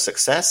had a lot of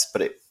success.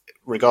 But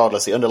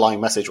regardless, the underlying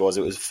message was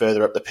it was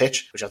further up the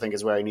pitch, which I think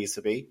is where he needs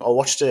to be. I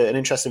watched an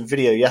interesting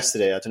video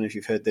yesterday. I don't know if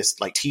you've heard this,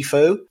 like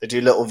Tifo. They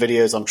do little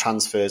videos on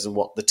transfers and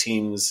what the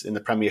teams in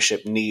the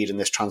Premiership need in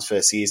this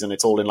transfer season.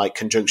 It's all in like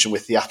conjunction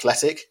with The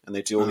Athletic, and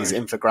they do all these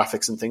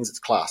infographics and things. It's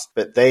class.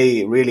 But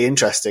they, really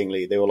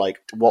interestingly, they were like,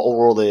 what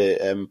are all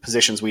the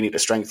positions we need to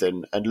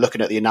strengthen? And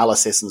looking at the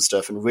analysis and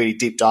stuff and really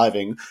deep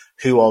diving,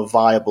 who are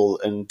viable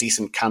and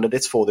decent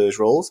candidates for those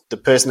roles. The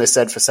person they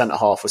said for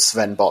centre-half was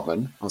Sven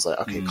Botman. I was like,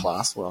 okay,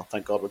 class. Well,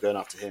 thank God we're going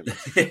after him.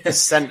 The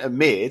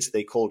centre-mid,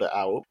 they called it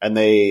out. And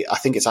I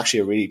think it's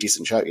actually a really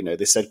decent shout, you know.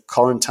 They said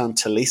Corentin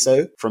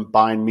Tolisso from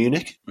Bayern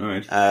Munich. All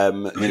right.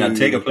 I'd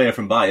take a player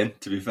from Bayern,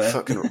 to be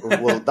fair.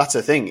 Well, that's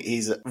the thing.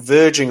 He's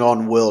verging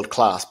on world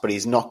class, but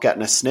he's not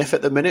getting a sniff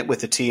at the minute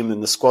with the team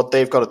and the squad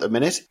they've got at the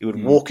minute. He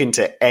would walk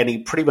into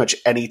pretty much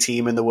any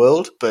team in the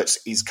world, but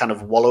he's kind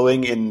of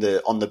wallowing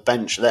on the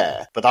bench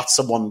there. But that's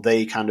someone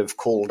they kind of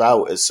called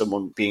out as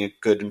someone being a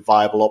good and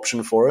viable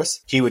option for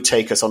us. He would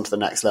take us onto the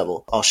next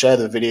level. I'll share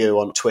the video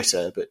on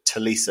Twitter, but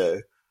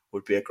Tolisso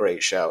would be a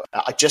great shout.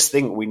 I just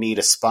think we need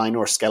a spine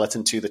or a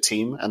skeleton to the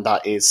team, and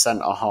that is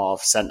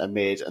centre-half,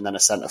 centre-mid, and then a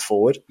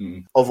centre-forward.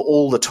 Of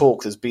all the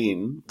talk there's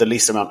been, the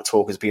least amount of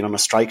talk has been on a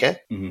striker.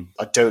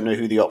 I don't know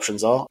who the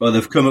options are. Well,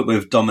 they've come up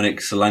with Dominic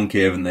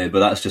Solanke, haven't they?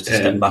 But that's just a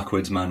step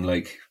backwards, man.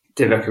 Like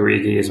Divock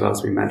Origi as well,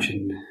 as we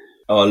mentioned.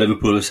 Oh,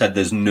 Liverpool have said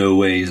there's no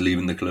way he's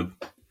leaving the club.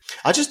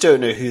 I just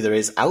don't know who there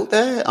is out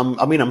there.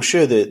 I'm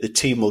sure the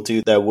team will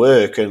do their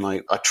work, and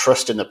I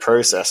trust in the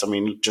process. I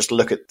mean, just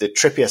look at the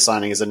Trippier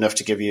signing is enough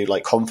to give you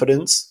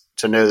confidence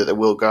to know that they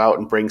will go out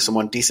and bring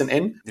someone decent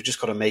in. We've just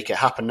got to make it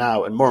happen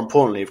now. And more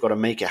importantly, we've got to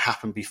make it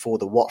happen before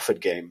the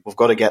Watford game. We've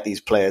got to get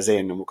these players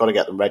in and we've got to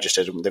get them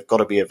registered, and they've got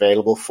to be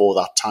available for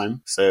that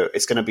time. So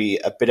it's going to be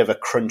a bit of a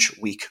crunch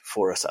week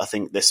for us, I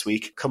think, this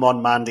week. Come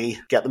on, Mandy,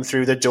 get them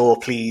through the door,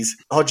 please.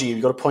 Hodgie,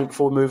 you got a point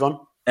before we move on?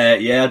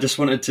 I just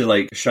wanted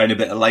to shine a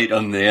bit of light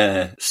on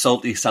the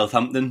salty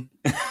Southampton.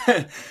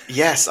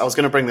 Yes, I was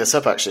going to bring this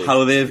up actually.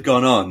 How they've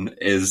gone on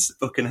is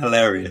fucking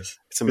hilarious.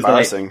 It's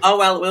embarrassing. Oh,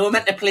 well, we were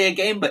meant to play a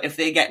game, but if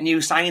they get new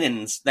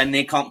signings, then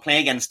they can't play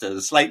against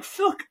us.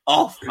 Fuck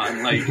off,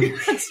 man.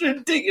 It's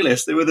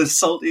ridiculous. They were the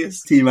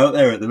saltiest team out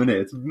there at the minute.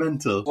 It's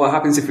mental. What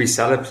happens if we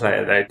sell a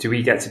player, though? Do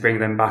we get to bring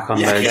them back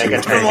on loan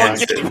to play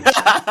against them?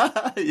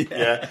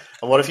 Yeah.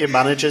 And what if your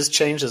manager's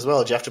changed as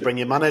well? Do you have to bring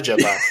your manager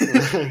back?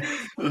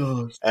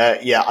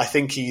 I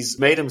think he's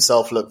made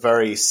himself look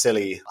very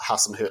silly,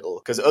 Hassan Hüttl,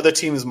 because other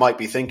teams might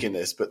be thinking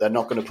this, but they're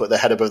not going to put their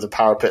head above the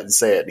parapet and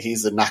say it.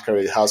 He's the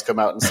knacker who has come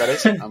out and said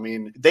it. I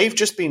mean, they've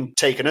just been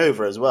taken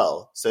over as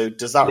well. So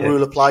does that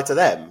rule apply to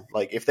them?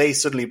 If they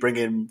suddenly bring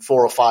in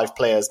 4 or 5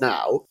 players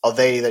now,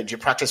 do you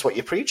practice what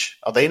you preach?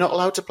 Are they not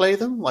allowed to play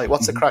them?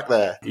 What's the crack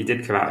there? He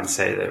did come out and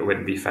say that it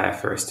wouldn't be fair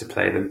for us to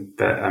play them,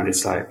 but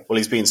it's well,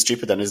 he's being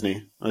stupid then, isn't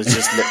he? It's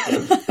just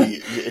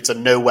it's a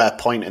nowhere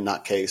point in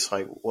that case.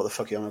 What the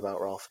fuck are you on about,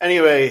 Ralph?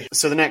 Anyway,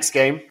 so the next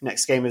game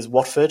is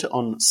Watford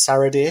on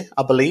Saturday,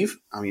 I believe.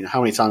 I mean,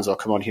 how many times have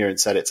I come on here and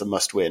said it's a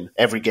must-win?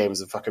 Every game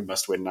is a fucking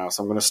must-win now,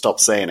 so I'm going to stop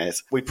saying it.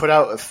 We put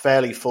out a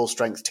fairly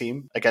full-strength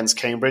team against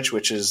Cambridge,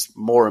 which is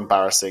more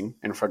embarrassing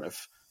in front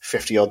of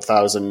 50-odd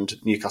thousand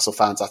Newcastle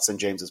fans at St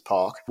James's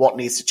Park. What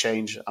needs to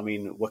change? I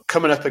mean, we're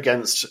coming up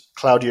against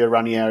Claudio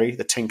Ranieri,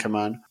 the Tinker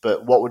Man,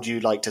 but what would you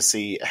like to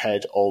see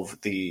ahead of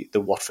the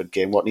Watford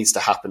game? What needs to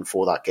happen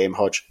for that game,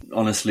 Hodge?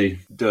 Honestly,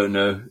 don't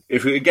know.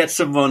 If we could get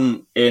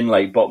someone in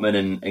like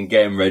Botman and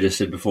get him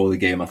registered before the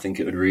game, I think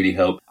it would really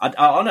help. I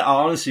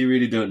honestly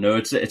really don't know.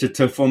 It's a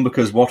tough one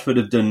because Watford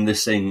have done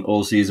this thing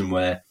all season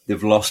where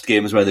they've lost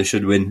games where they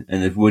should win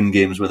and they've won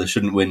games where they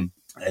shouldn't win.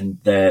 And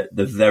they're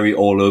very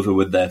all over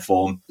with their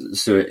form.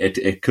 So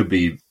it could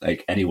be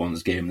like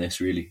anyone's game, this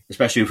really.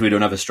 Especially if we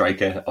don't have a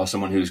striker or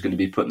someone who's going to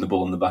be putting the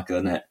ball in the back of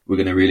the net. We're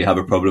going to really have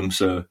a problem.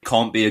 So it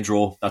can't be a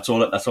draw. That's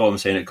all I'm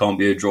saying. It can't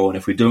be a draw. And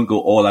if we don't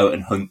go all out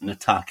and hunt and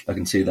attack, I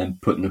can see them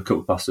putting a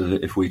couple past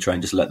it if we try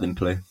and just let them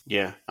play.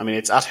 Yeah. I mean,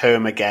 it's at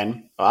home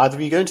again. Are either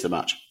of you going to the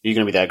match? Are you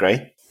going to be there,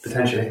 Gray?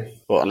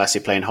 Potentially. Well, unless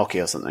you're playing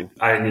hockey or something.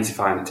 I need to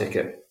find a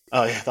ticket.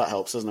 Oh, yeah, that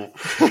helps, doesn't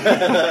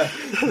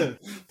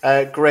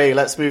it? Gray,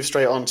 let's move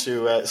straight on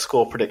to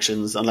score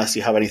predictions, unless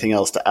you have anything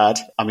else to add.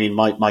 I mean,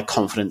 my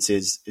confidence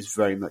is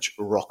very much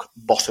rock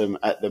bottom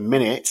at the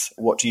minute.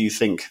 What do you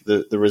think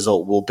the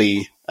result will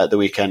be at the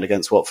weekend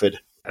against Watford?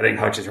 I think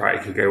Hodge is right.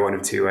 It could go one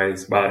of two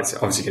ways. Well, it's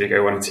obviously going to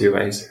go one of two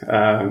ways.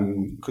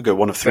 Could go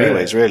one of three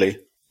ways, really.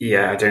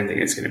 Yeah, I don't think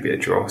it's going to be a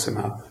draw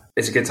somehow.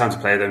 It's a good time to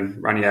play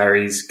them.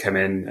 Ranieri's come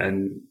in,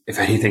 and if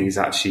anything, he's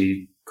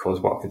actually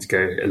caused Watford to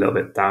go a little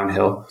bit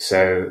downhill.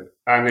 So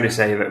I'm going to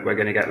say that we're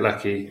going to get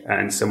lucky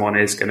and someone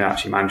is going to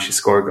actually manage to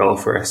score a goal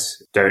for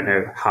us. Don't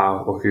know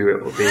how or who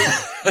it will be,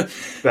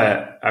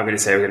 but I'm going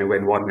to say we're going to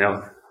win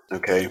 1-0.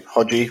 Okay.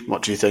 Hodgie,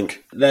 what do you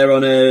think? They're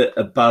on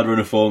a bad run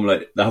of form.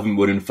 They haven't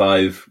won in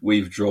 5.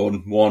 We've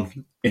drawn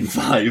 1 in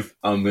 5.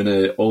 I'm going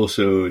to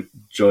also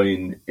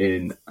join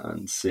in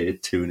and say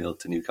 2-0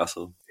 to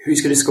Newcastle.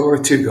 Who's going to score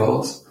 2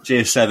 goals?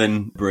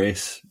 J7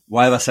 Brace.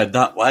 Why have I said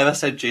that? Why have I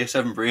said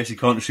J7 Brace? He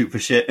can't shoot for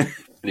shit.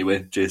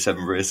 Anyway,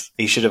 J7 Brace.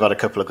 He should have had a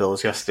couple of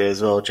goals yesterday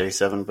as well,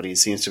 J7, but he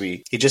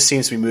just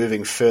seems to be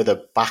moving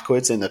further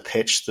backwards in the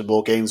pitch the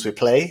more games we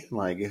play.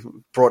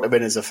 Brought him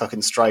in as a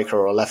fucking striker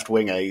or a left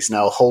winger. He's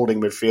now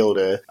holding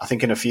midfielder. I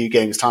think in a few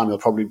games' time he'll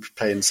probably be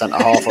playing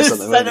centre-half or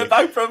something. Centre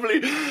back,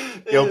 probably.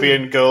 He'll be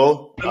in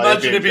goal.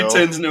 Imagine if he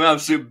turns into an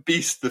absolute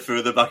beast the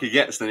further back he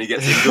gets, then he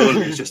gets a goal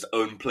and he's just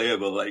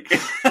unplayable.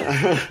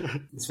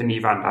 It's Vinny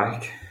van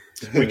Dijk.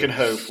 We can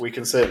hope. We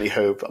can certainly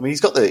hope. I mean,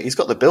 he's got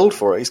the build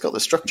for it. He's got the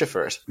structure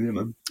for it. Yeah,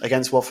 man.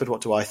 Against Watford,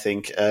 what do I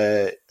think?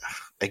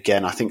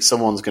 Again, I think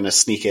someone's going to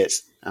sneak it,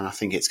 and I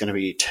think it's going to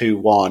be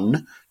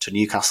 2-1 to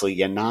Newcastle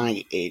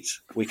United.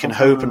 We can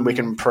hope and we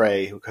can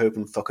pray. We can hope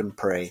and fucking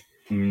pray.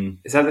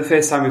 Is that the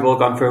first time we've all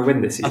gone for a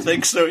win this season? I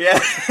think so, yeah.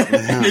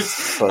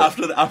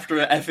 after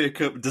an FA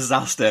Cup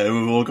disaster,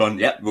 we've all gone,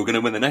 yep, we're going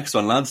to win the next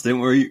one, lads, don't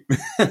worry.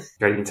 You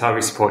can tell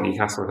we support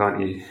Newcastle, can't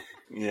you?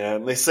 Yeah,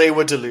 they say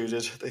we're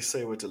deluded.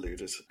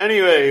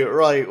 Anyway,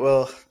 right,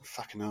 well,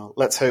 fucking hell.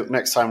 Let's hope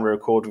next time we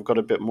record we've got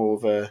a bit more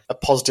of a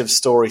positive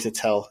story to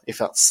tell. If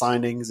that's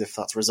signings, if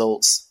that's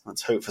results,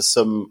 let's hope for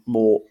some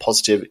more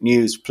positive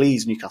news.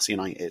 Please, Newcastle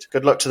United.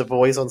 Good luck to the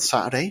boys on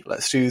Saturday.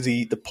 Let's do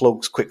the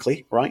plugs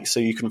quickly, right?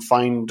 So you can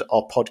find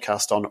our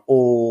podcast on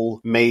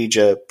all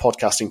major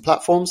podcasting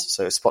platforms.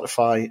 So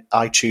Spotify,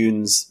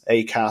 iTunes,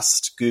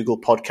 Acast, Google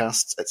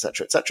Podcasts,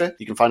 etc., etc.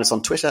 You can find us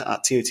on Twitter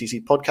at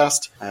TOTT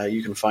Podcast.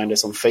 You can find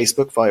us on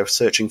Facebook via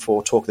searching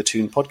for Talk the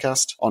Toon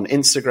Podcast, on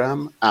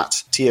Instagram at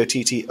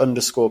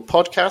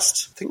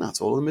TOTT_podcast. I think that's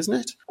all of them, isn't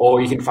it?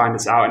 Or you can find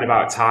us out and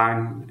about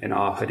town in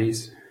our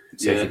hoodies.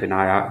 So keep an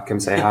eye out.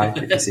 Come say hi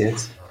if you see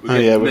us.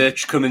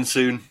 Merch coming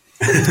soon.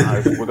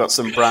 We've got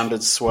some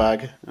branded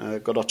swag.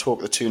 Got our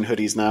Talk the Toon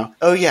hoodies now.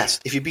 Oh yes,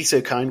 if you'd be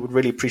so kind, would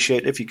really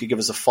appreciate it if you could give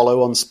us a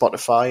follow on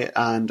Spotify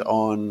and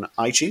on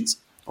iTunes.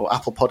 Or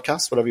Apple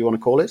Podcasts, whatever you want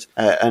to call it.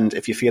 And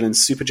if you're feeling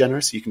super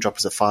generous, you can drop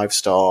us a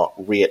 5-star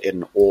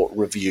rating or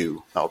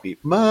review. That would be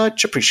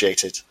much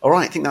appreciated. All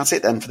right, I think that's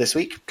it then for this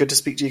week. Good to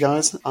speak to you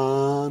guys.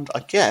 And I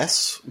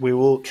guess we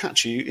will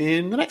catch you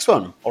in the next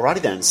one.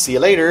 Alrighty then. See you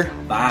later.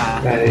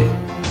 Bye.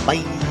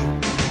 Bye.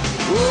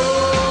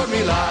 Oh,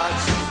 me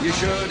lads, you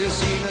should have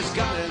seen us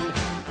gunning,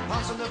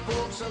 passing the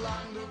folks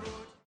along the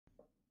road.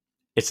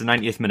 It's the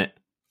 90th minute.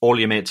 All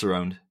your mates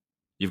around.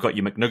 You've got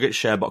your McNuggets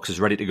share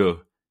boxes ready to go.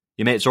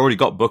 Your mate's already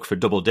got booked for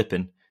double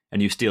dipping,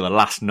 and you steal a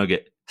last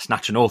nugget,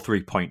 snatching all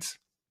 3 points.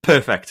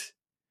 Perfect.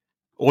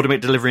 Order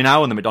McDelivery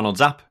now on the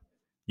McDonald's app.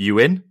 You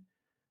in?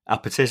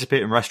 At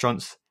participating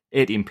restaurants,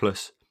 18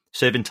 plus,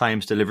 serving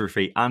times, delivery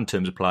fee, and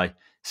terms apply.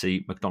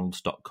 See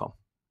mcdonalds.com.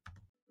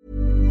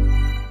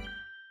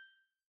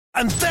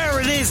 And there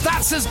it is,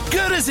 that's as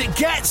good as it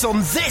gets on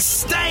this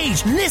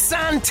stage.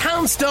 Nissan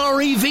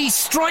Townstar EV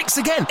strikes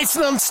again. It's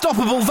an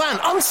unstoppable van,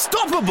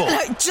 unstoppable.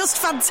 Just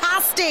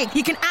fantastic.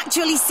 You can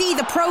actually see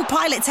the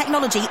ProPilot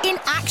technology in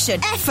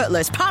action.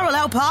 Effortless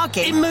parallel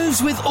parking. It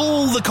moves with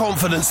all the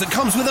confidence that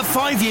comes with a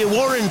 5-year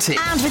warranty.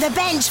 And with a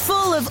bench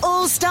full of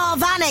all-star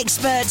van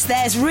experts,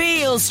 there's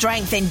real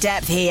strength in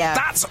depth here.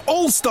 That's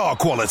all-star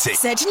quality.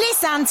 Search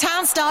Nissan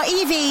Townstar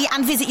EV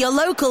and visit your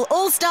local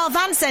all-star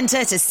van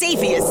centre to see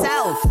for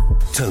yourself.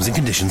 Terms and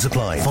conditions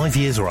apply. 5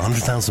 years or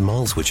 100,000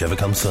 miles, whichever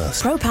comes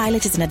first.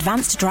 ProPilot is an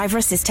advanced driver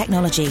assist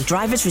technology.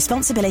 Driver's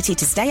responsibility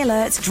to stay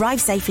alert, drive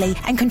safely,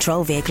 and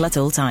control vehicle at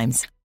all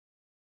times.